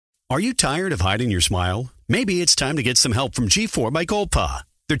Are you tired of hiding your smile? Maybe it's time to get some help from G4 by Golpa.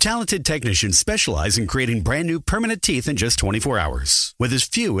 Their talented technicians specialize in creating brand new permanent teeth in just 24 hours. With as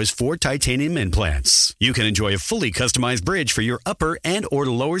few as 4 titanium implants, you can enjoy a fully customized bridge for your upper and or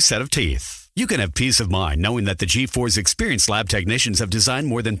lower set of teeth. You can have peace of mind knowing that the G4's experienced lab technicians have designed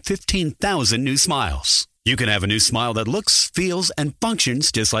more than 15,000 new smiles. You can have a new smile that looks, feels, and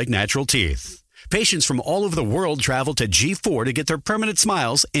functions just like natural teeth. Patients from all over the world travel to G4 to get their permanent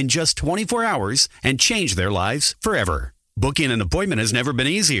smiles in just 24 hours and change their lives forever. Booking an appointment has never been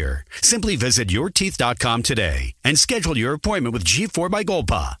easier. Simply visit yourteeth.com today and schedule your appointment with G4 by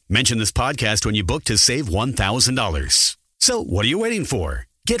Golpa. Mention this podcast when you book to save $1,000. So what are you waiting for?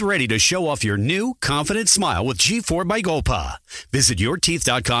 Get ready to show off your new, confident smile with G4 by Golpa. Visit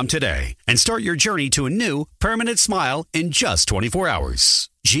yourteeth.com today and start your journey to a new, permanent smile in just 24 hours.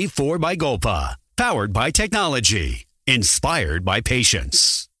 G4 by Golpa. Powered by technology. Inspired by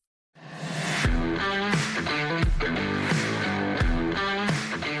patience.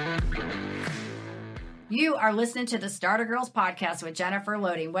 You are listening to the Starter Girls podcast with Jennifer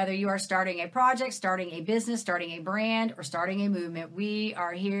Loading. Whether you are starting a project, starting a business, starting a brand, or starting a movement, we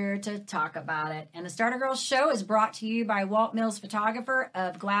are here to talk about it. And the Starter Girls show is brought to you by Walt Mills, photographer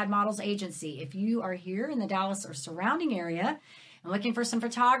of Glad Models Agency. If you are here in the Dallas or surrounding area and looking for some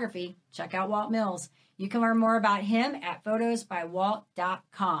photography, check out Walt Mills. You can learn more about him at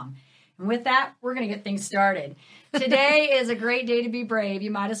photosbywalt.com. And with that, we're going to get things started. Today is a great day to be brave.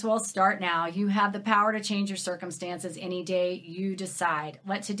 You might as well start now. You have the power to change your circumstances any day you decide.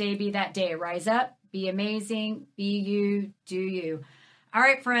 Let today be that day. Rise up, be amazing, be you, do you. All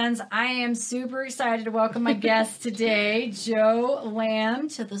right, friends, I am super excited to welcome my guest today, Jo Lamb,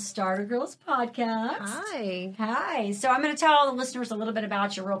 to the Starter Girls podcast. Hi. Hi. So I'm going to tell all the listeners a little bit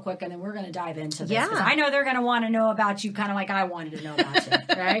about you real quick, and then we're going to dive into this. Yeah. 'Cause I know they're going to want to know about you kind of like I wanted to know about you,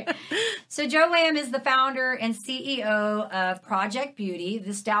 right? So Jo Lamb is the founder and CEO of Project Beauty.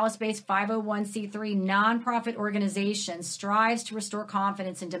 This Dallas-based 501c3 nonprofit organization strives to restore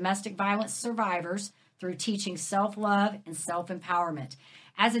confidence in domestic violence survivors through teaching self-love and self-empowerment.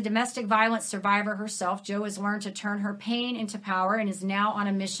 As a domestic violence survivor herself, Jo has learned to turn her pain into power and is now on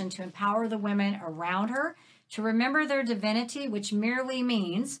a mission to empower the women around her to remember their divinity, which merely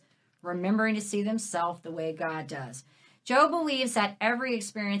means remembering to see themselves the way God does. Jo believes that every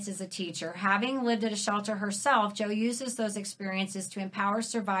experience is a teacher. Having lived at a shelter herself, Jo uses those experiences to empower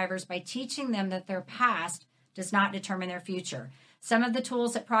survivors by teaching them that their past does not determine their future. Some of the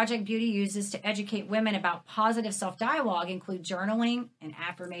tools that Project Beauty uses to educate women about positive self-dialogue include journaling and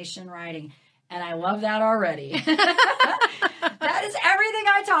affirmation writing. And I love that already. That is everything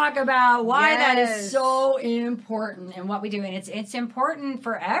I talk about, why that is so important and what we do. And it's important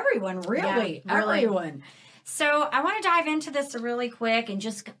for everyone, really, everyone. So I want to dive into this really quick and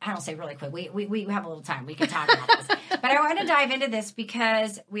just, I don't say really quick, we have a little time, we can talk about this. But I want to dive into this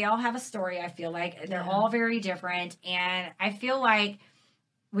because we all have a story, I feel like. They're all very different. And I feel like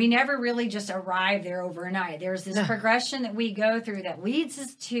we never really just arrive there overnight. There's this progression that we go through that leads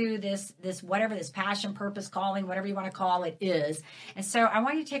us to this whatever this passion, purpose, calling, whatever you want to call it is. And so I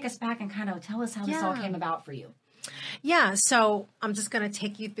want you to take us back and kind of tell us how this all came about for you. Yeah, so I'm just going to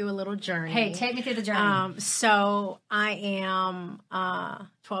take you through a little journey. Hey, take me through the journey. So I am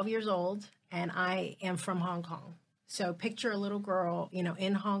 12 years old, and I am from Hong Kong. So picture a little girl,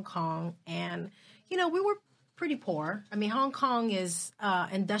 in Hong Kong, and, we were pretty poor. I mean, Hong Kong is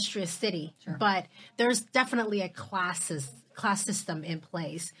industrious city, but there's definitely a class system in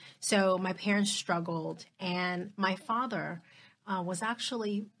place. So my parents struggled, and my father was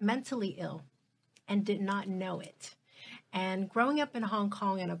actually mentally ill and did not know it. And growing up in Hong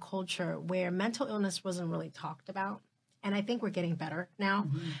Kong in a culture where mental illness wasn't really talked about, and I think we're getting better now,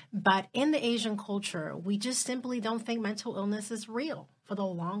 but in the Asian culture, we just simply don't think mental illness is real for the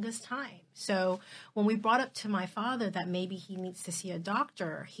longest time. So when we brought up to my father that maybe he needs to see a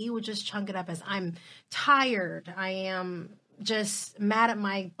doctor, he would just chunk it up as, I'm tired, I am just mad at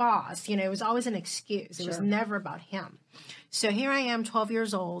my boss. It was always an excuse. It was never about him. So here I am, 12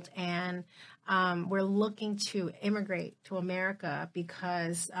 years old, and we're looking to immigrate to America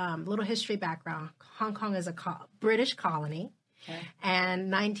because, little history background, Hong Kong is a British colony,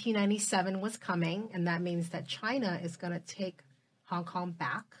 and 1997 was coming, and that means that China is going to take Hong Kong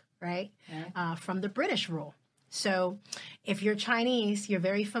back, right, from the British rule. So if you're Chinese, you're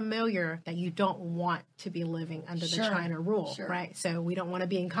very familiar that you don't want to be living under the China rule, right? So we don't want to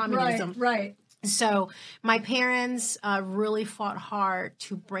be in communism. Right. So my parents really fought hard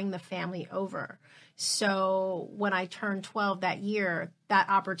to bring the family over. So when I turned 12 that year, that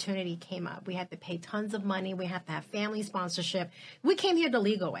opportunity came up. We had to pay tons of money. We had to have family sponsorship. We came here the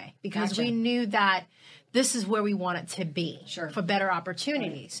legal way because we knew that this is where we wanted to be for better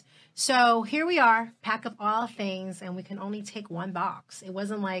opportunities. Right. So here we are, pack up all things, and we can only take one box. It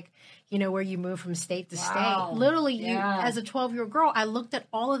wasn't like, where you move from state to state. Literally, as a 12-year-old girl, I looked at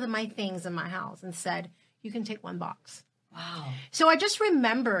all of my things in my house and said, you can take one box. Wow. So I just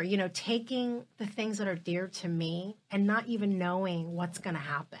remember, taking the things that are dear to me and not even knowing what's going to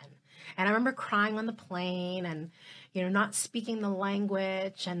happen. And I remember crying on the plane and, not speaking the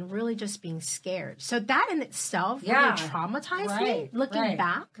language and really just being scared. So that in itself really traumatized me looking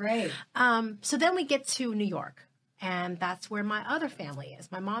back. Right. So then we get to New York, and that's where my other family is.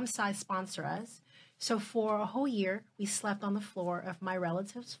 My mom's side sponsor us. So for a whole year, we slept on the floor of my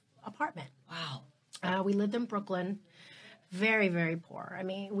relative's apartment. Wow. We lived in Brooklyn. Very, very poor. I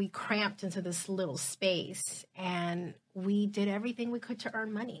mean, we cramped into this little space, and we did everything we could to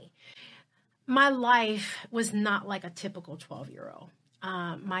earn money. My life was not like a typical 12-year-old.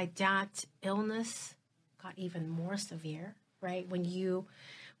 My dad's illness got even more severe, right? When you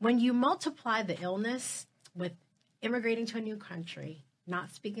multiply the illness with immigrating to a new country,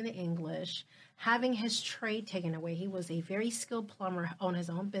 not speaking the English, having his trade taken away. He was a very skilled plumber, owned his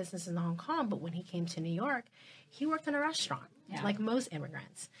own business in Hong Kong, but when he came to New York, he worked in a restaurant, like most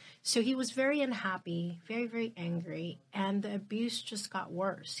immigrants. So he was very unhappy, very, very angry, and the abuse just got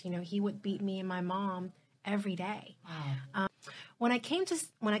worse. He would beat me and my mom every day. Wow. When I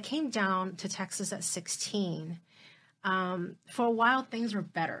came down to Texas at 16, for a while things were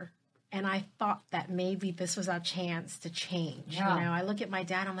better. And I thought that maybe this was our chance to change. Yeah. I look at my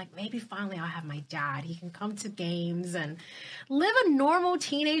dad, I'm like, maybe finally I'll have my dad. He can come to games and live a normal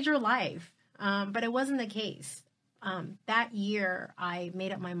teenager life. But it wasn't the case. That year, I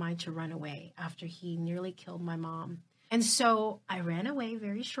made up my mind to run away after he nearly killed my mom. And so I ran away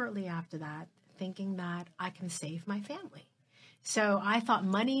very shortly after that, thinking that I can save my family. So I thought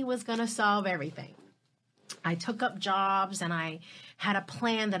money was going to solve everything. I took up jobs, and I had a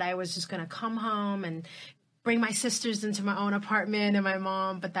plan that I was just going to come home and bring my sisters into my own apartment and my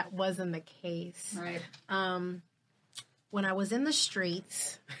mom, but that wasn't the case. Right. When I was in the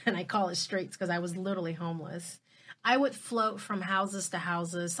streets, and I call it streets because I was literally homeless, I would float from houses to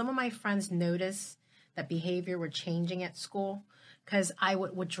houses. Some of my friends noticed that behavior were changing at school because I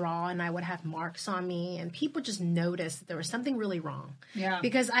would withdraw and I would have marks on me, and people just noticed that there was something really wrong. Yeah.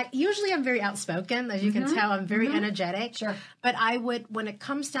 Because I'm very outspoken, as you can tell. I'm very energetic. Sure. But when it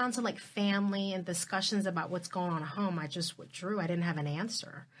comes down to like family and discussions about what's going on at home, I just withdrew. I didn't have an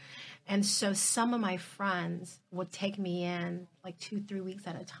answer. And so some of my friends would take me in like 2-3 weeks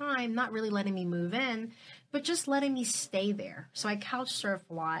at a time, not really letting me move in, but just letting me stay there. So I couch surfed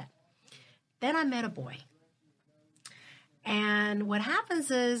a lot. Then I met a boy. And what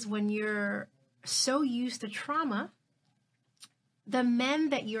happens is when you're so used to trauma, the men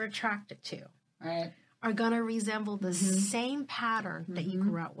that you're attracted to are going to resemble the same pattern that you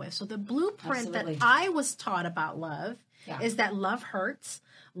grew up with. So the blueprint that I was taught about love is that love hurts,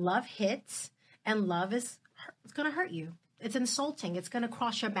 love hits, and love is it's going to hurt you. It's insulting. It's going to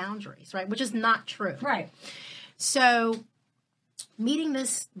cross your boundaries, right? Which is not true. Right. So meeting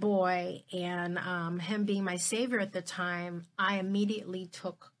this boy and him being my savior at the time, I immediately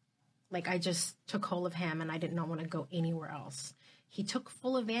I just took hold of him, and I did not want to go anywhere else. He took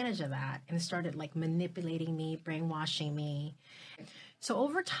full advantage of that and started manipulating me, brainwashing me. So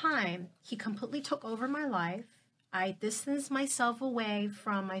over time, he completely took over my life. I distanced myself away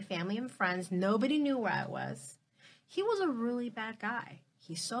from my family and friends. Nobody knew where I was. He was a really bad guy.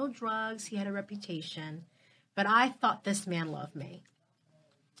 He sold drugs. He had a reputation. But I thought this man loved me.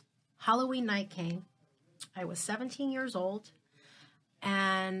 Halloween night came. I was 17 years old.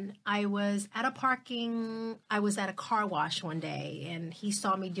 And I was at a car wash one day, and he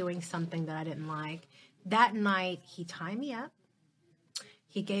saw me doing something that I didn't like. That night, he tied me up.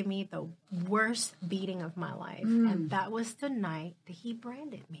 He gave me the worst beating of my life. And that was the night that he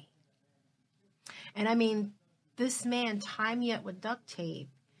branded me. And I mean, this man tied me up with duct tape,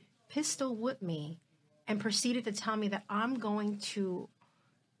 pistol whipped me, and proceeded to tell me that I'm going to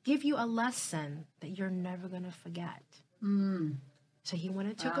give you a lesson that you're never going to forget. So he went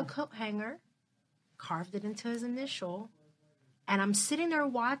and took a coat hanger, carved it into his initial, and I'm sitting there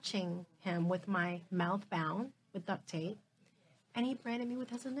watching him with my mouth bound with duct tape, and he branded me with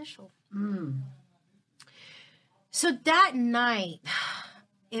his initial. So that night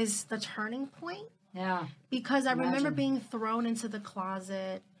is the turning point Yeah. Because I remember being thrown into the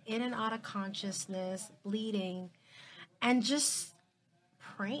closet, in and out of consciousness, bleeding, and just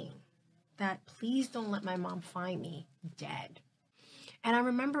praying that please don't let my mom find me dead. And I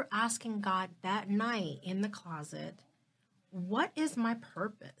remember asking God that night in the closet, what is my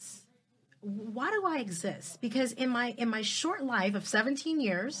purpose? Why do I exist? Because in my short life of 17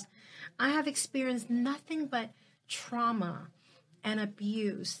 years, I have experienced nothing but trauma and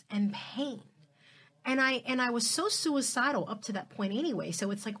abuse and pain. And I was so suicidal up to that point anyway.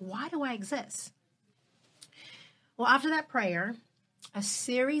 So it's like, why do I exist? Well, after that prayer, a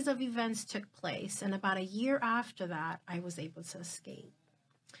series of events took place. And about a year after that, I was able to escape.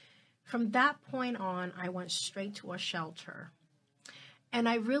 From that point on, I went straight to a shelter. And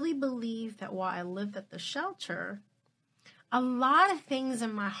I really believe that while I lived at the shelter, a lot of things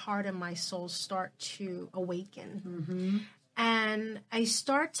in my heart and my soul start to awaken. Mm-hmm. And I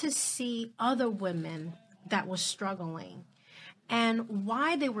start to see other women that were struggling and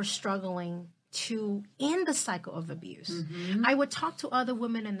why they were struggling to end the cycle of abuse. Mm-hmm. I would talk to other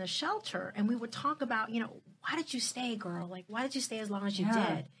women in the shelter and we would talk about, why did you stay, girl? Like, why did you stay as long as you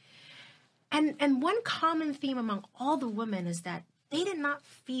did? And one common theme among all the women is that they did not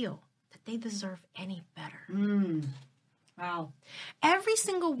feel that they deserve any better. Mm. Wow. Every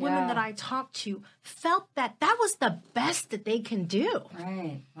single woman that I talked to felt that was the best that they can do.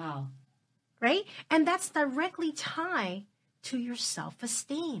 Right. Wow. Right? And that's directly tied to your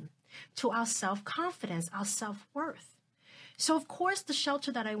self-esteem, to our self-confidence, our self-worth. So, of course, the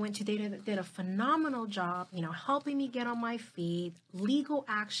shelter that I went to, they did a phenomenal job, helping me get on my feet, legal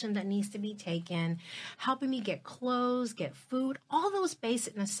action that needs to be taken, helping me get clothes, get food, all those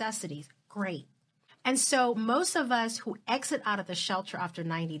basic necessities. Great. And so most of us who exit out of the shelter after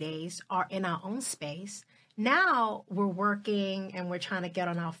 90 days are in our own space. Now we're working and we're trying to get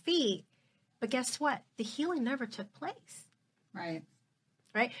on our feet. But guess what? The healing never took place. Right.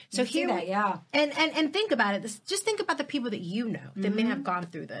 Right. So here, and think about it. Just think about the people that that may have gone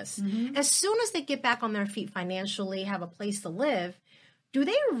through this. Mm-hmm. As soon as they get back on their feet financially, have a place to live, do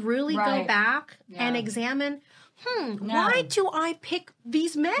they really go back and examine? Why do I pick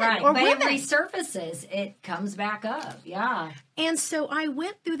these men or but women? It resurfaces. It comes back up. Yeah. And so I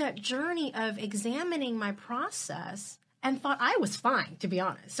went through that journey of examining my process and thought I was fine, to be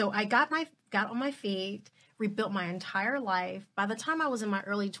honest. So I got on my feet, rebuilt my entire life. By the time I was in my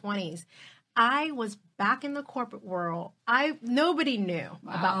early 20s, I was back in the corporate world. Nobody knew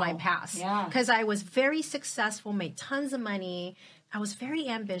about my past because I was very successful, made tons of money. I was very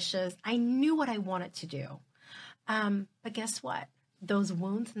ambitious. I knew what I wanted to do. But guess what? Those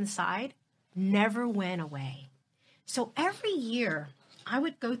wounds inside never went away. So every year I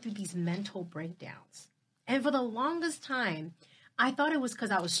would go through these mental breakdowns. And for the longest time, I thought it was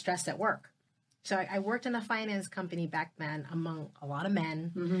because I was stressed at work. So I worked in a finance company back then among a lot of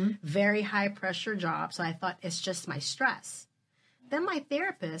men, very high pressure job. So I thought it's just my stress. Then my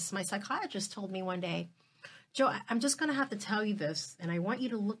therapist, my psychiatrist told me one day, Joe, I'm just going to have to tell you this. And I want you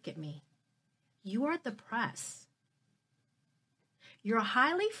to look at me. You are depressed. You're a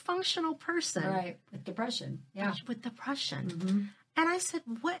highly functional person. Right. With depression. Yeah. With depression. Mm-hmm. And I said,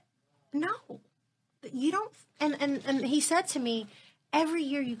 what? No. You don't. And he said to me, every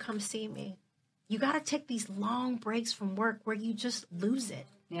year you come see me, you got to take these long breaks from work where you just lose it.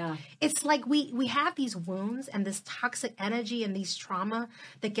 Yeah. It's like we have these wounds and this toxic energy and these trauma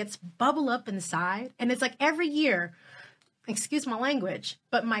that gets bubble up inside. And it's like every year, excuse my language,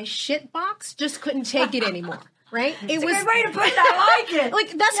 but my shit box just couldn't take it anymore. Right? It's a good way to put it. I like it. Like,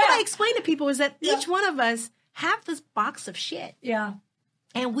 that's what I explain to people is that each one of us have this box of shit. Yeah.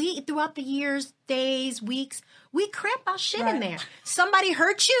 And we, throughout the years, days, weeks, we cramp our shit in there. Somebody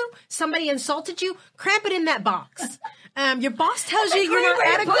hurt you, somebody insulted you, cramp it in that box. Your boss tells you you're not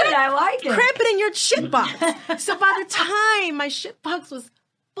adequate. I like it. Cramp it in your shit box. So by the time my shit box was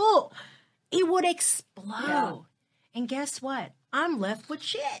full, it would explode. Yeah. And guess what? I'm left with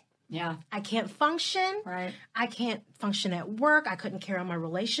shit. Yeah. I can't function. Right. I can't function at work. I couldn't carry on my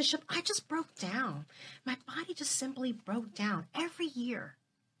relationship. I just broke down. My body just simply broke down every year.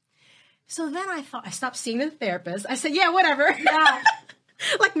 So then I thought, I stopped seeing the therapist. I said, yeah, whatever. Yeah.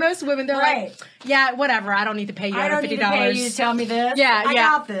 Like most women, they're like, yeah, whatever. I don't need to pay you $150. I don't need to pay you to tell me this. Yeah, I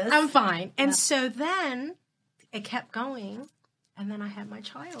got this. I'm fine. And so then it kept going. And then I had my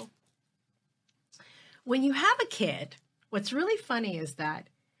child. When you have a kid, what's really funny is that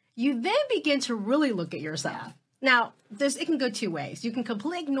you then begin to really look at yourself. Yeah. Now, it can go two ways. You can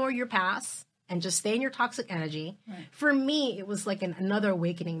completely ignore your past and just stay in your toxic energy. Right. For me, it was like another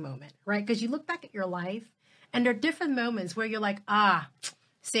awakening moment, right? Because you look back at your life, and there are different moments where you're like,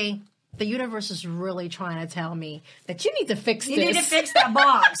 see, the universe is really trying to tell me that you need to fix this. You need to fix that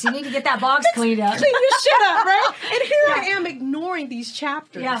box. You need to get that box cleaned up. Clean your shit up, right? And here I am ignoring these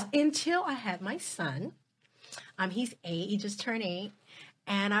chapters until I had my son. He's 8. He just turned 8.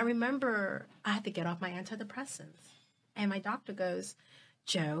 And I remember I had to get off my antidepressants. And my doctor goes,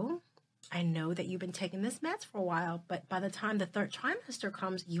 Joe, I know that you've been taking this meds for a while, but by the time the 3rd trimester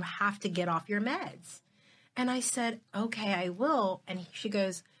comes, you have to get off your meds. And I said, okay, I will. And she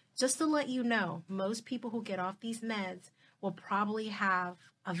goes, just to let you know, most people who get off these meds will probably have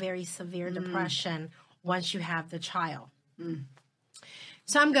a very severe depression once you have the child.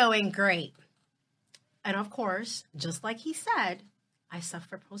 So I'm going, great. And of course, just like he said, I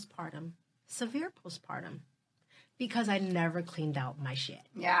suffer postpartum, severe postpartum, because I never cleaned out my shit.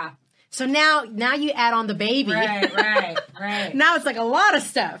 Yeah. So now you add on the baby. Right. Now it's like a lot of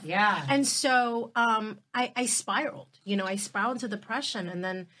stuff. Yeah. And so I spiraled. I spiraled into depression and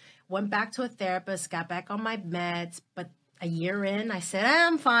then went back to a therapist, got back on my meds. But a year in, I said,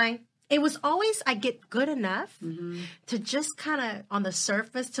 I'm fine. It was always I get good enough to just kind of on the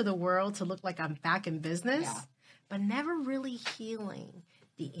surface to the world to look like I'm back in business, but never really healing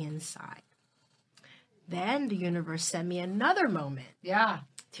the inside. Then the universe sent me another moment. Yeah.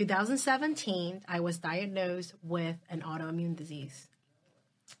 2017, I was diagnosed with an autoimmune disease,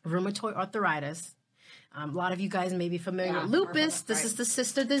 rheumatoid arthritis. A lot of you guys may be familiar with lupus. This is the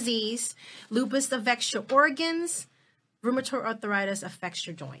sister disease. Lupus affects your organs. Rheumatoid arthritis affects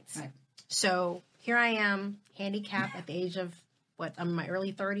your joints. Right. So here I am, handicapped at the age of, I'm in my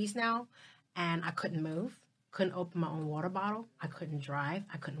early 30s now, and I couldn't move, couldn't open my own water bottle. I couldn't drive.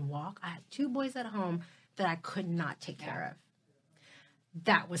 I couldn't walk. I had 2 boys at home that I could not take care of.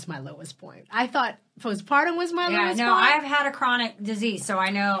 That was my lowest point. I thought postpartum was my lowest point. I've had a chronic disease, so I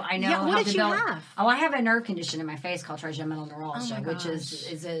know. Yeah, what did you have? Oh, I have a nerve condition in my face called trigeminal neuralgia, which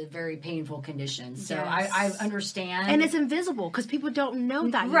is a very painful condition. So I understand. And it's invisible because people don't know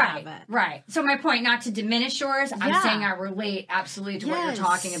that you have it. Right. So my point, not to diminish yours, I'm saying I relate absolutely to what you're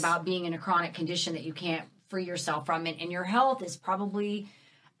talking about, being in a chronic condition that you can't free yourself from. And your health is probably,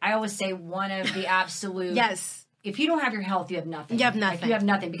 I always say, one of the absolute... If you don't have your health, you have nothing. You have nothing. Like, you have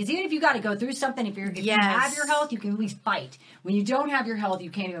nothing. Because even if you got to go through something, if you have your health, you can at least fight. When you don't have your health,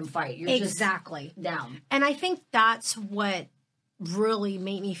 you can't even fight. You're just down. And I think that's what really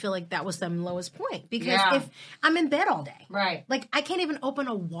made me feel like that was the lowest point. Because if I'm in bed all day. Right. Like, I can't even open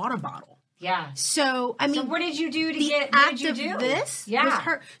a water bottle. Yeah. So, I mean. So, what did you do to get. What did you do? This was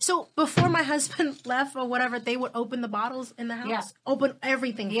hurt. So, before my husband left or whatever, they would open the bottles in the house. Open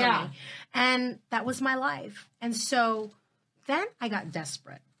everything for me. And that was my life. And so, then I got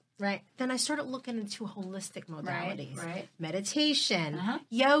desperate. Right. Then I started looking into holistic modalities. Right. Meditation,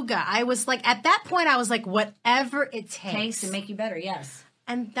 yoga. I was like, at that point, I was like, whatever it takes. To make you better, yes.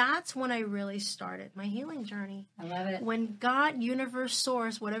 And that's when I really started my healing journey. I love it. When God, universe,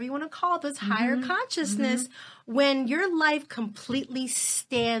 source, whatever you want to call this, higher consciousness, when your life completely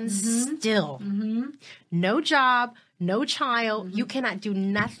stands still, no job, no child, you cannot do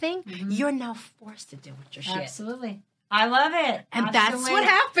nothing, you're now forced to deal with your shit. Absolutely. I love it. And that's what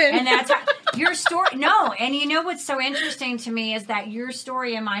happened. And that's your story. No. And you know what's so interesting to me is that your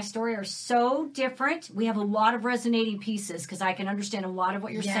story and my story are so different. We have a lot of resonating pieces because I can understand a lot of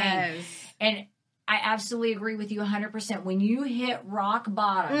what you're saying. And I absolutely agree with you 100%. When you hit rock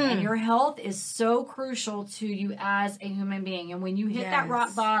bottom and your health is so crucial to you as a human being. And when you hit that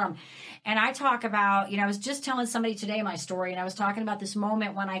rock bottom, and I talk about, I was just telling somebody today my story, and I was talking about this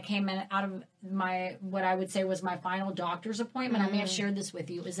moment when I came in out of what I would say was my final doctor's appointment. I may have shared this with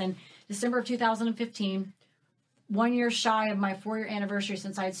you. It was in December of 2015, 1 year shy of my 4-year anniversary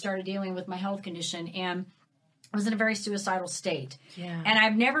since I had started dealing with my health condition. And I was in a very suicidal state. Yeah. And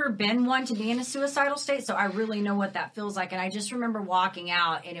I've never been one to be in a suicidal state, so I really know what that feels like. And I just remember walking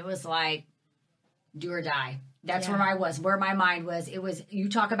out, and it was like, do or die. That's where I was, where my mind was. It was, you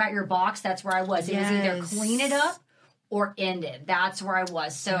talk about your box, that's where I was. It was either clean it up or end it. That's where I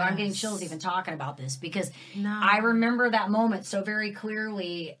was. So I'm getting chills even talking about this because I remember that moment so very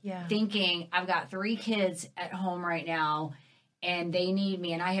clearly thinking, I've got 3 kids at home right now, and they need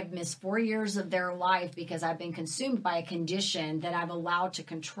me. And I have missed 4 years of their life because I've been consumed by a condition that I've allowed to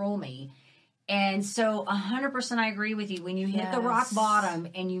control me. And so 100% I agree with you. When you hit the rock bottom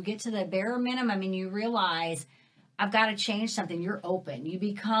and you get to the bare minimum and you realize, I've got to change something, you're open. You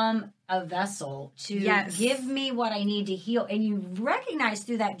become a vessel to give me what I need to heal. And you recognize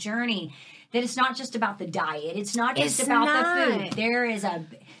through that journey that it's not just about the diet. It's not just about the food. There is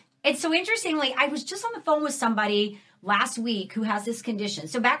it's so interestingly, I was just on the phone with somebody last week who has this condition.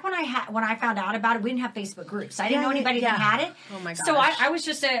 So back when I found out about it, we didn't have Facebook groups. I didn't know anybody that had it. Oh my gosh. So I was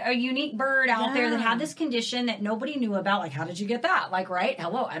just a unique bird out there that had this condition that nobody knew about. Like, how did you get that? Like, right?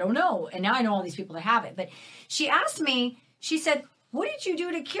 Hello, I don't know. And now I know all these people that have it. But she asked me, she said, what did you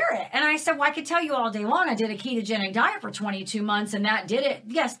do to cure it? And I said, well, I could tell you all day long. I did a ketogenic diet for 22 months and that did it.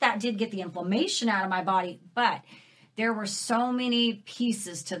 Yes, that did get the inflammation out of my body, but there were so many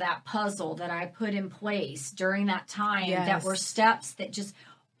pieces to that puzzle that I put in place during that time that were steps that just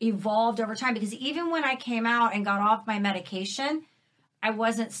evolved over time. Because even when I came out and got off my medication, I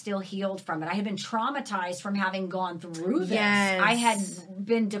wasn't still healed from it. I had been traumatized from having gone through this. Yes. I had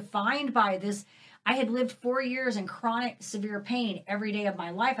been defined by this. I had lived 4 years in chronic, severe pain every day of my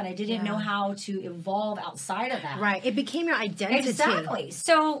life, and I didn't know how to evolve outside of that. Right. It became your identity. Exactly.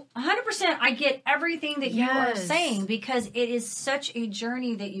 So 100% I get everything that you are saying, because it is such a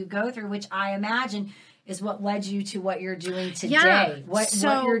journey that you go through, which I imagine is what led you to what you're doing today. Yeah. What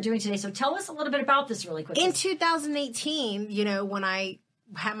you're doing today. So tell us a little bit about this really quickly. In 2018, when I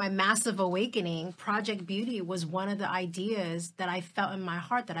had my massive awakening, Project Beauty was one of the ideas that I felt in my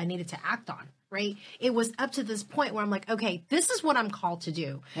heart that I needed to act on. Right? It was up to this point where I'm like, okay, this is what I'm called to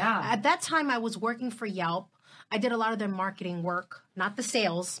do. Yeah. At that time, I was working for Yelp. I did a lot of their marketing work, not the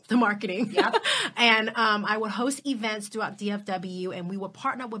sales, the marketing. Yep. And I would host events throughout DFW, and we would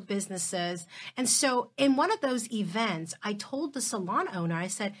partner with businesses. And so in one of those events, I told the salon owner, I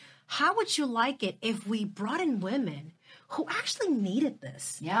said, how would you like it if we brought in women who actually needed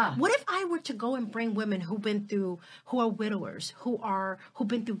this? Yeah. What if I were to go and bring women who are widowers, who've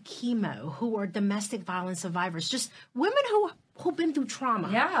been through chemo, who are domestic violence survivors, just women who've been through trauma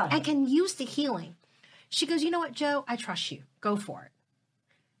and can use the healing. She goes, you know what, Joe, I trust you. Go for it.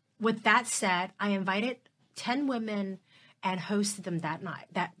 With that said, I invited 10 women and hosted them that night,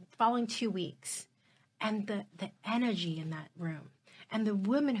 that following 2 weeks. And the energy in that room, and the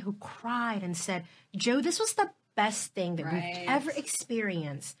women who cried and said, Joe, this was the best thing that we've ever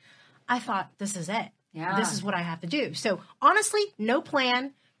experienced. I thought, this is it. Yeah. This is what I have to do. So honestly, no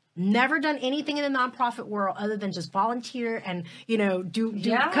plan, never done anything in the nonprofit world other than just volunteer and, do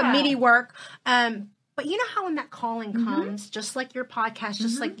committee work. But you know how when that calling comes, just like your podcast,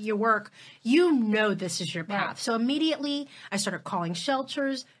 just like your work, this is your path. Right. So immediately I started calling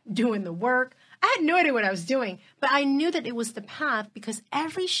shelters, doing the work. I had no idea what I was doing, but I knew that it was the path, because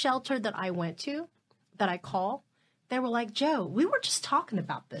every shelter that I went to, that I call, they were like, Joe, we were just talking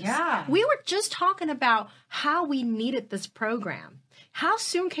about this. Yeah. We were just talking about how we needed this program. How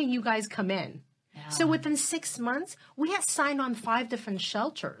soon can you guys come in? Yeah. So within 6 months, we had signed on 5 different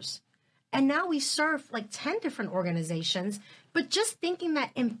shelters. And now we serve like 10 different organizations. But just thinking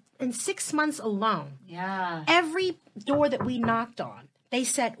that in 6 months alone, every door that we knocked on, they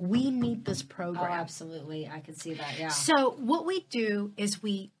said, we need this program. Oh, absolutely. I can see that, yeah. So what we do is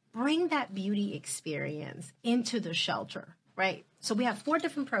we bring that beauty experience into the shelter, right? So we have 4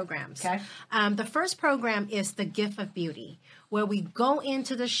 different programs. Okay. The first program is the Gift of Beauty, where we go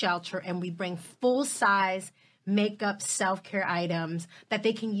into the shelter and we bring full-size makeup, self-care items that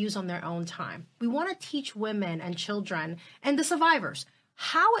they can use on their own time. We want to teach women and children and the survivors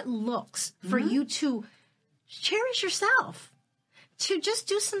how it looks for you to cherish yourself, to just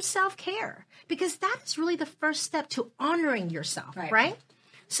do some self-care, because that's really the first step to honoring yourself, right?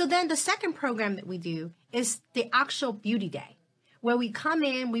 So then the second program that we do is the actual beauty day, where we come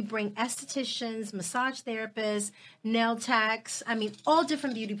in, we bring estheticians, massage therapists, nail techs, all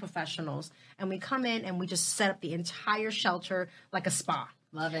different beauty professionals. And we come in and we just set up the entire shelter like a spa.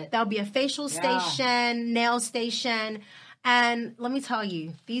 Love it. There'll be a facial station, nail station. And let me tell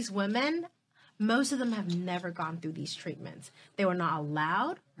you, these women, most of them have never gone through these treatments. They were not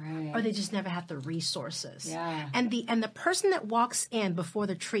allowed, or they just never had the resources. Yeah. And the person that walks in before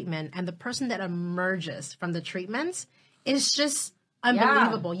the treatment and the person that emerges from the treatments is just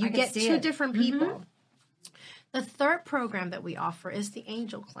unbelievable. You get 2 different people. The third program that we offer is the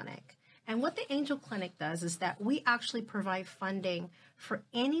Angel Clinic. And what the Angel Clinic does is that we actually provide funding for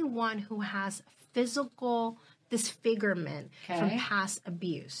anyone who has physical disfigurement from past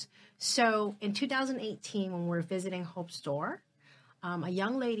abuse. So in 2018, when we were visiting Hope's door, a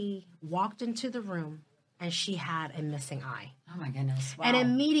young lady walked into the room and she had a missing eye. Oh my goodness. Wow. And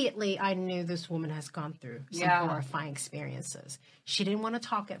immediately I knew this woman has gone through some horrifying experiences. She didn't want to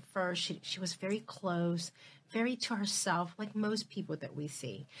talk at first. She was very close, very to herself, like most people that we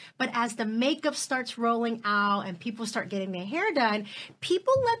see. But as the makeup starts rolling out and people start getting their hair done,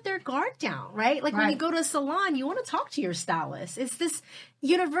 people let their guard down, right? Like when you go to a salon, you want to talk to your stylist. It's this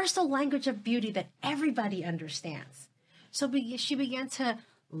universal language of beauty that everybody understands. So she began to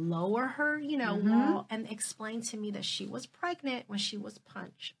lower her, wall and explain to me that she was pregnant when she was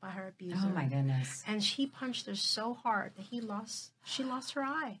punched by her abuser. Oh my goodness. And he punched her so hard that she lost her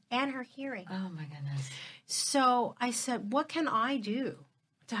eye and her hearing. Oh my goodness. So I said, what can I do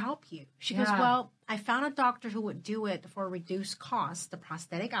to help you? She goes, well, I found a doctor who would do it for a reduced cost, the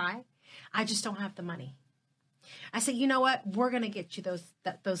prosthetic eye. I just don't have the money. I said, you know what? We're going to get you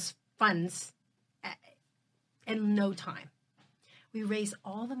those funds in no time. We raised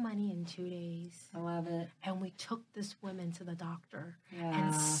all the money in 2 days. I love it. And we took this woman to the doctor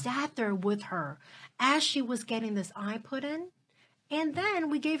and sat there with her as she was getting this eye put in. And then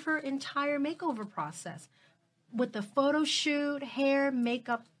we gave her entire makeover process with the photo shoot, hair,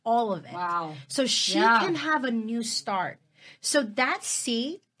 makeup, all of it. Wow. So she can have a new start. So that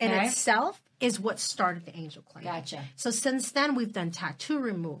seed in itself is what started the Angel Clinic. Gotcha. So since then, we've done tattoo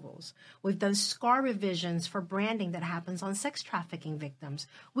removals. We've done scar revisions for branding that happens on sex trafficking victims.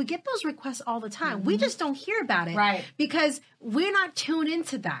 We get those requests all the time. We just don't hear about it. Right. Because we're not tuned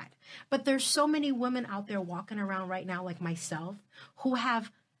into that. But there's so many women out there walking around right now, like myself, who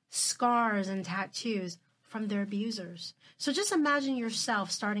have scars and tattoos from their abusers. So just imagine yourself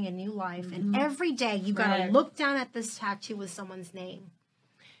starting a new life, and every day you got to look down at this tattoo with someone's name.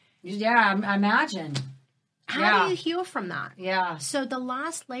 Yeah, I imagine. How do you heal from that? Yeah. So the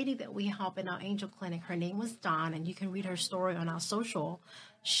last lady that we help in our Angel Clinic, her name was Dawn, and you can read her story on our social.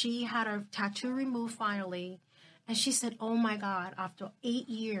 She had her tattoo removed finally, and she said, oh my God, after 8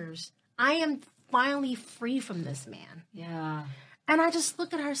 years, I am finally free from this man. Yeah. And I just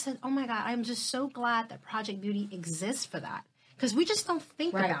looked at her and said, oh my God, I'm just so glad that Project Beauty exists for that. Because we just don't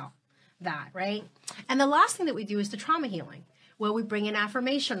think about that, right? And the last thing that we do is the trauma healing, where we bring in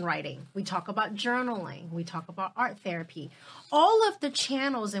affirmation writing. We talk about journaling. We talk about art therapy. All of the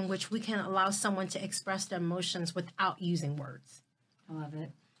channels in which we can allow someone to express their emotions without using words. I love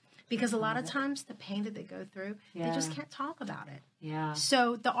it. Because a lot of times the pain that they go through, they just can't talk about it. Yeah.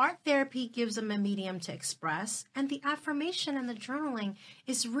 So the art therapy gives them a medium to express, and the affirmation and the journaling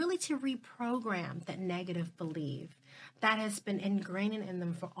is really to reprogram that negative belief that has been ingrained in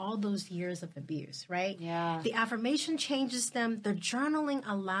them for all those years of abuse, right? Yeah. The affirmation changes them. The journaling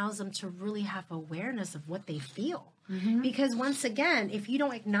allows them to really have awareness of what they feel. Because once again, if you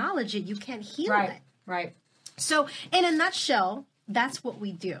don't acknowledge it, you can't heal it. Right. So in a nutshell, that's what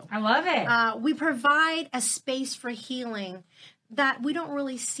we do. I love it. We provide a space for healing that we don't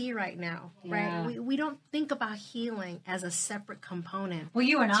really see right now, right? We don't think about healing as a separate component. Well,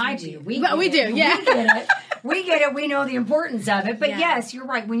 you and I do. We do, yeah. We get it. We get it. We know the importance of it. But yes, you're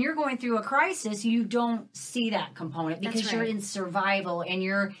right. When you're going through a crisis, you don't see that component because you're in survival and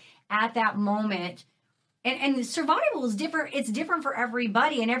you're at that moment. And survival is different. It's different for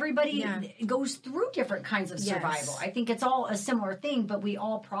everybody, and everybody goes through different kinds of survival. I think it's all a similar thing, but we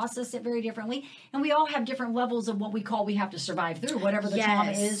all process it very differently, and we all have different levels of what we have to survive through, whatever the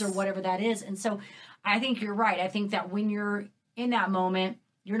trauma is or whatever that is. And so I think you're right. I think that when you're in that moment,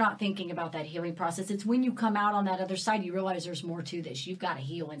 you're not thinking about that healing process. It's when you come out on that other side, you realize there's more to this. You've got to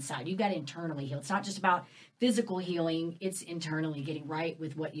heal inside. You've got to internally heal. It's not just about physical healing. It's internally getting right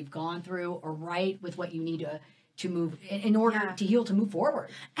with what you've gone through or right with what you need to move in order to heal, to move forward.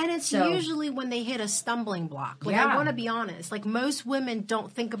 And it's usually when they hit a stumbling block. Like, I want to be honest. Like, most women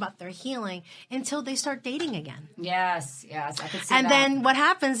don't think about their healing until they start dating again. Yes, I could see and that. then what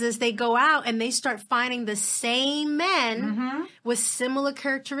happens is they go out and they start finding the same men with similar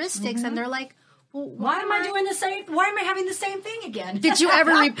characteristics, and they're like, well, why am I doing the same? Why am I having the same thing again? Did you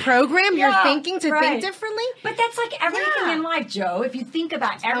ever reprogram your thinking to think differently? But that's like everything in life, Joe. If you think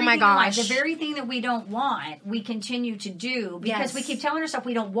about everything in life, the very thing that we don't want, we continue to do because we keep telling ourselves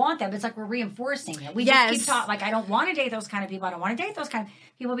we don't want that. But it's like we're reinforcing it. We just keep talking like, I don't want to date those kind of people. I don't want to date those kind of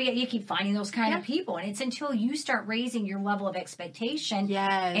people. But you keep finding those kind of people. And it's until you start raising your level of expectation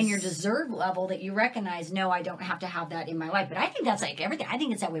and your deserve level that you recognize, no, I don't have to have that in my life. But I think that's like everything. I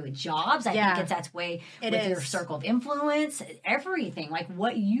think it's that way with jobs. I think it's that way with your circle of influence, everything. Like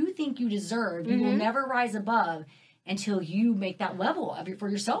what you think you deserve, you will never rise above until you make that level for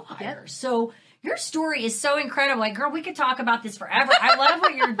yourself higher. So your story is so incredible. Like, girl, we could talk about this forever. I love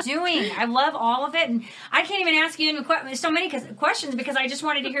what you're doing. I love all of it. And I can't even ask you so many questions because I just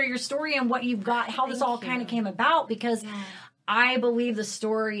wanted to hear your story and what you've got, how this all kind of came about, because I believe the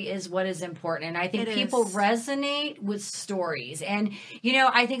story is what is important. And I think people resonate with stories. And,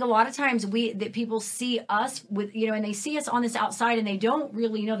 I think a lot of times that people see us with, and they see us on this outside and they don't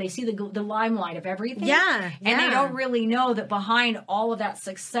really know. They see the limelight of everything. And they don't really know that behind all of that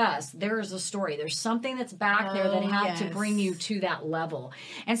success, there is a story. There's something that's back there that had to bring you to that level.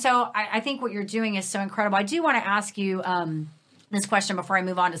 And so I think what you're doing is so incredible. I do want to ask you, this question before I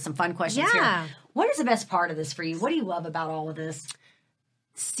move on to some fun questions Yeah. here. What is the best part of this for you? What do you love about all of this?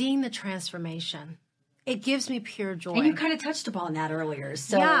 Seeing the transformation. It gives me pure joy. And you kind of touched upon that earlier.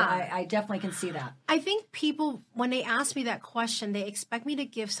 So Yeah. I definitely can see that. I think people, when they ask me that question, they expect me to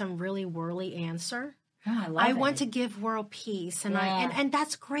give some really whirly answer. Oh, I love it. want to give world peace, and Yeah. and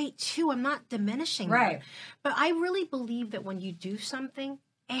that's great too. I'm not diminishing Right. that. But I really believe that when you do something,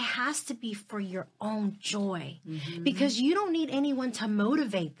 it has to be for your own joy, because you don't need anyone to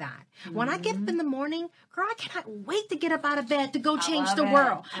motivate that. When I get up in the morning, girl, I cannot wait to get up out of bed to go change love the it.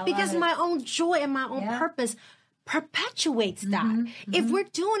 world, I love because it. my own joy and my own Yeah. purpose perpetuates that. If we're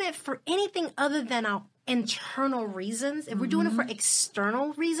doing it for anything other than our internal reasons, if we're doing it for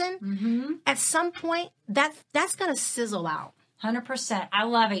external reason, at some point that's going to sizzle out. 100%. I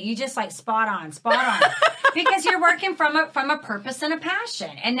love it. You just like spot on. Because you're working from a purpose and a passion.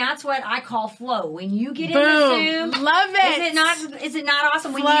 And that's what I call flow. When you get into Zoom, Love it. Is it not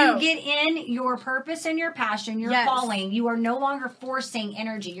awesome? When Flow. you get in your purpose and your passion, your Yes. calling, you are no longer forcing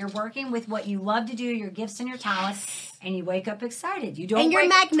energy. You're working with what you love to do, your gifts and your talents, and you wake up excited. You don't And you're wake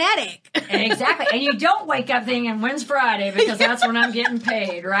magnetic. Exactly. And you don't wake up thinking, when's Friday? Because that's when I'm getting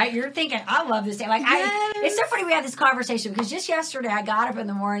paid, right? You're thinking, I love this day. Like, Yes. it's so funny we had this conversation, because just yesterday I got up in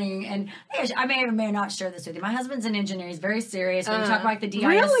the morning, and I may or may not share this with you. My husband's an engineer. He's very serious. When we talk about like the DISCs.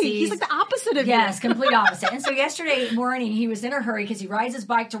 Really? He's like the opposite of Yes, you. complete opposite. And so yesterday morning, he was in a hurry because he rides his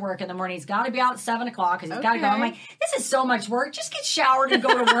bike to work in the morning. He's got to be out at 7 o'clock because he's got to go. I'm like, this is so much work. Just get showered and go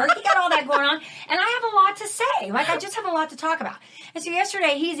to work. You got all that going on. And I have a lot to say. Like, I just have a lot to talk about. And so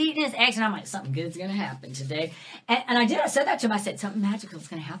yesterday, he's eating his eggs, and I'm like, something good's going to happen today. And I said that to him. I said, something magical is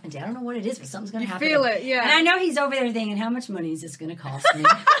going to happen today. I don't know what it is, but something's going to happen. feel it, yeah. And I know he's over there thinking, how much money is this going to cost me?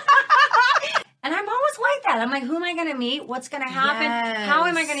 And I'm always like that. I'm like, who am I going to meet? What's going to happen? Yes. How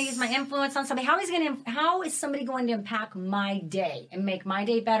am I going to use my influence on somebody? How is somebody going to impact my day and make my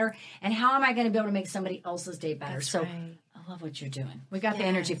day better? And how am I going to be able to make somebody else's day better? That's so right. I love what you're doing. We got the Yes.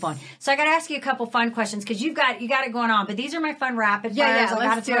 energy flowing. So I got to ask you a couple fun questions, because you got it going on. But these are my fun rapid fires. I got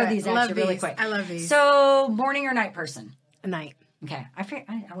to let's do throw it. these I at love you really these. quick. I love these. So morning or night person? A night. Okay,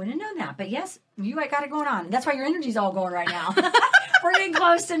 I wouldn't have known that, but yes, you got it going on. That's why your energy's all going right now. We're getting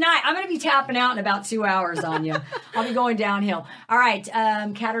close tonight. I'm going to be tapping out in about 2 hours on you. I'll be going downhill. All right,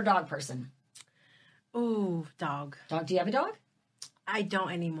 cat or dog person? Ooh, dog. Dog? Do you have a dog? I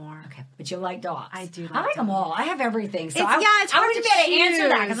don't anymore. Okay, but you like dogs. I do I like them all. I have everything. So It's I hard wouldn't to be able to answer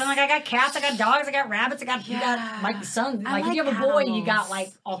that, choose. because I'm like, I got cats, I got dogs, I got rabbits, you got my son. I Like, if like you have a boy, you got animals.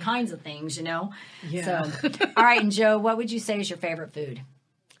 like all kinds of things, you know? Yeah. So, all right, and Joe, what would you say is your favorite food?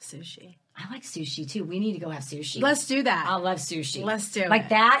 Sushi. I like sushi too. We need to go have sushi. Let's do that. I love sushi. Let's do like it.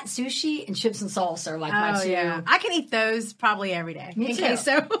 that. Sushi and chips and salsa are like my Oh two. yeah, I can eat those probably every day. Me in too.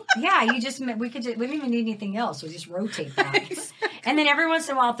 queso. Yeah, we don't even need anything else. We just rotate that. And then every once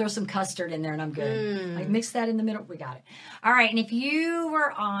in a while, I'll throw some custard in there, and I'm good. Like, mix that in the middle. We got it. All right. And if you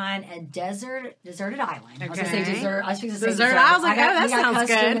were on a deserted island, I was going to say Okay. dessert. I was going to say Dessert. I was like, got- oh, that we got sounds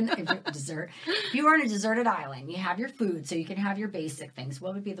custard good. and dessert. If you were on a deserted island, you have your food, so you can have your basic things.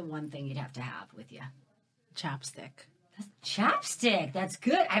 What would be the one thing you'd have to have with you? Chapstick. Chapstick. That's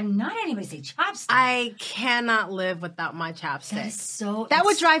good. I've not had anybody say chopstick. I cannot live without my That chapstick. is so. That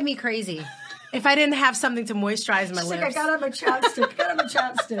would drive me crazy if I didn't have something to moisturize my She's lips. like, I got on my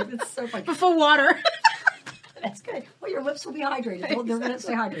chapstick. It's so funny. Before water. That's good. Well, your lips will be hydrated. They're going to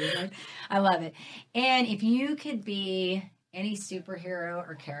stay hydrated, right? I love it. And if you could be any superhero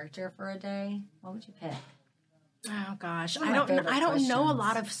or character for a day, what would you pick? Oh gosh, One I of my don't. favorite I don't know a questions.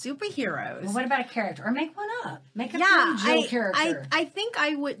 lot of superheroes. Well, what about a character? Or make one up. Make a Yeah, Joe character. I think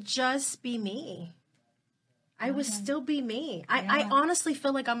I would just be me. I would still be me. I honestly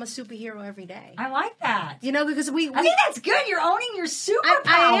feel like I'm a superhero every day. I like that. You know, because we I think that's good. You're owning your superpower.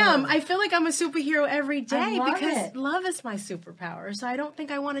 I am. I feel like I'm a superhero every day love because it. love is my superpower. So I don't think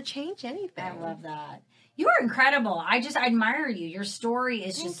I want to change anything. I love that. You are incredible. I admire you. Your story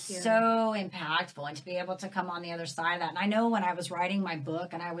is just you. so impactful, and to be able to come on the other side of that. And I know when I was writing my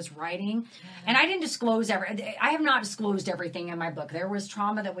book, and I didn't disclose I have not disclosed everything in my book. There was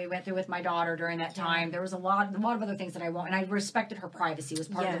trauma that we went through with my daughter during that time. There was a lot of other things that I won't, and I respected her privacy was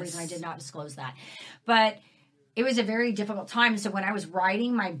part of the reason I did not disclose that. But it was a very difficult time. So when I was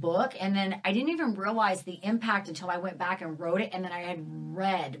writing my book, and then I didn't even realize the impact until I went back and wrote it, and then I had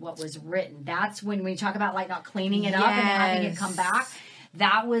read what was written. That's when we talk about like not cleaning it up and having it come back.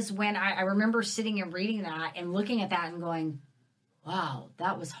 That was when I remember sitting and reading that and looking at that and going, wow,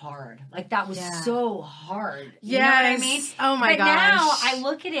 that was hard. Like, that was so hard. You know what I mean? Oh my gosh. But gosh. now I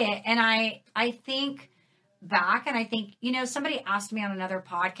look at it and I think back, and I think, somebody asked me on another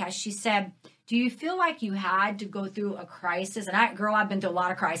podcast, she said, Do you feel like you had to go through a crisis? And I've been through a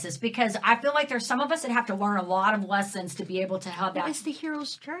lot of crises, because I feel like there's some of us that have to learn a lot of lessons to be able to have that. It's the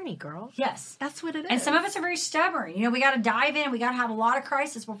hero's journey, girl. Yes. That's what it is. And some of us are very stubborn. You know, we got to dive in. We got to have a lot of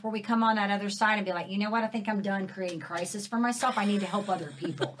crisis before we come on that other side and be like, you know what? I think I'm done creating crisis for myself. I need to help other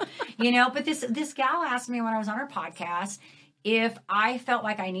people. You know, but this gal asked me when I was on her podcast if I felt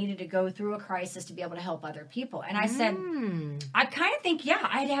like I needed to go through a crisis to be able to help other people. And I said, I kind of think,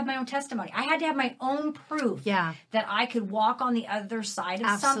 I had to have my own testimony. I had to have my own proof that I could walk on the other side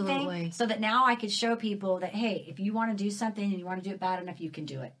of something, so that now I could show people that, hey, if you want to do something and you want to do it bad enough, you can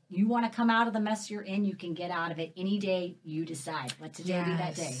do it. You want to come out of the mess you're in, you can get out of it any day you decide. Let today be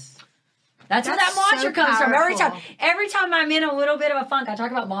that day. That's where that mantra comes from. Every time I'm in a little bit of a funk, I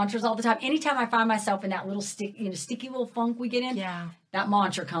talk about mantras all the time. Anytime I find myself in that little sticky little funk we get in, that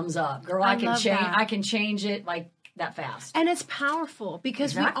mantra comes up. Girl, I can change it like that fast. And it's powerful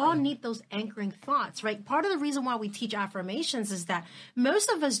because we all need those anchoring thoughts, right? Part of the reason why we teach affirmations is that most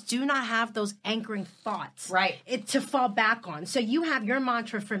of us do not have those anchoring thoughts to fall back on. So you have your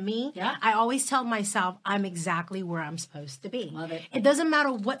mantra. For me, I always tell myself I'm exactly where I'm supposed to be. Love it. It doesn't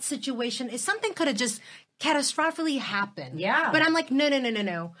matter what situation. If something could have just catastrophically happened. But I'm like,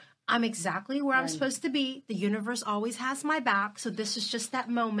 no. I'm exactly where I'm supposed to be. The universe always has my back. So this is just that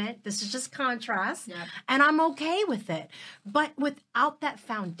moment. This is just contrast. And I'm okay with it. But without that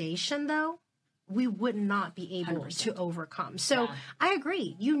foundation, though, we would not be able 100%. To overcome. So I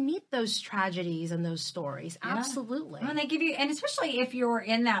agree. You need those tragedies and those stories. Absolutely. Well, they give you, and especially if you're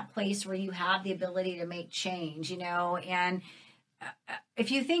in that place where you have the ability to make change, you know, and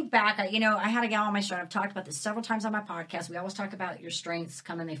if you think back, I had a gal on my show, and I've talked about this several times on my podcast. We always talk about your strengths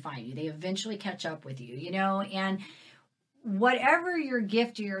come and they find you. They eventually catch up with you, you know, and whatever your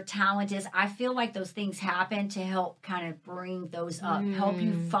gift or your talent is, I feel like those things happen to help kind of bring those up, help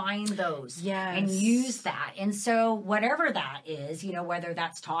you find those and use that. And so whatever that is, you know, whether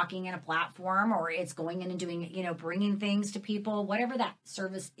that's talking in a platform or it's going in and doing, you know, bringing things to people, whatever that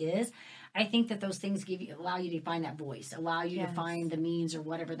service is, I think that those things allow you to find that voice, allow you to find the means or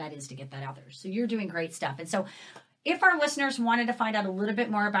whatever that is to get that out there. So you're doing great stuff. And so if our listeners wanted to find out a little bit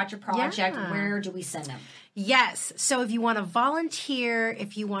more about your project, where do we send them? Yes. So if you want to volunteer,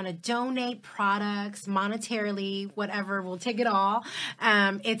 if you want to donate products monetarily, whatever, we'll take it all.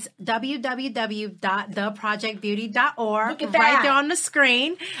 It's www.theprojectbeauty.org right there on the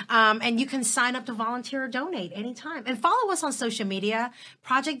screen. And you can sign up to volunteer or donate anytime. And follow us on social media,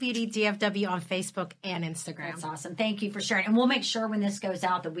 Project Beauty DFW on Facebook and Instagram. That's awesome. Thank you for sharing. And we'll make sure when this goes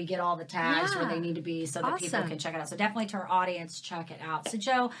out that we get all the tags where they need to be so that people can check it out. So definitely to our audience, check it out. So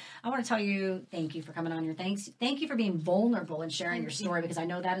Joe, I want to tell you, thank you for coming on here. Thank you for being vulnerable and sharing your story, because I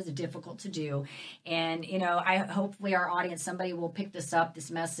know that is difficult to do. And, you know, hopefully our audience, somebody will pick this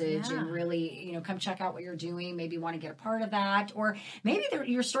message and really, you know, come check out what you're doing. Maybe want to get a part of that, or maybe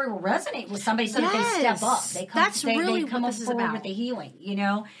your story will resonate with somebody so that they step up. They come forward with the healing, you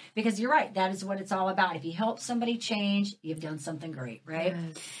know, because you're right. That is what it's all about. If you help somebody change, you've done something great, right?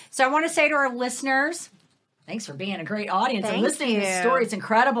 Yes. So I want to say to our listeners, thanks for being a great audience and listening to this story. It's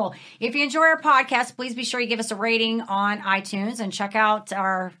incredible. If you enjoy our podcast, please be sure you give us a rating on iTunes and check out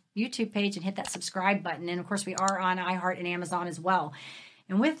our YouTube page and hit that subscribe button. And, of course, we are on iHeart and Amazon as well.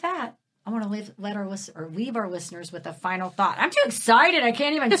 And with that, I want to leave our listeners with a final thought. I'm too excited. I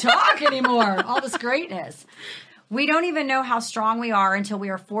can't even talk anymore. All this greatness. We don't even know how strong we are until we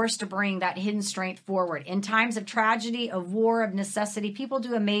are forced to bring that hidden strength forward. In times of tragedy, of war, of necessity, people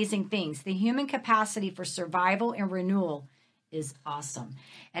do amazing things. The human capacity for survival and renewal is awesome.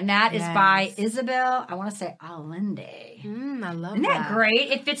 And that is by Isabel, I want to say Allende. I love Isn't that great?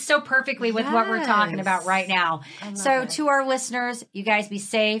 It fits so perfectly with what we're talking about right now. So to our listeners, you guys be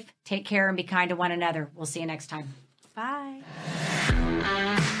safe, take care, and be kind to one another. We'll see you next time. Bye.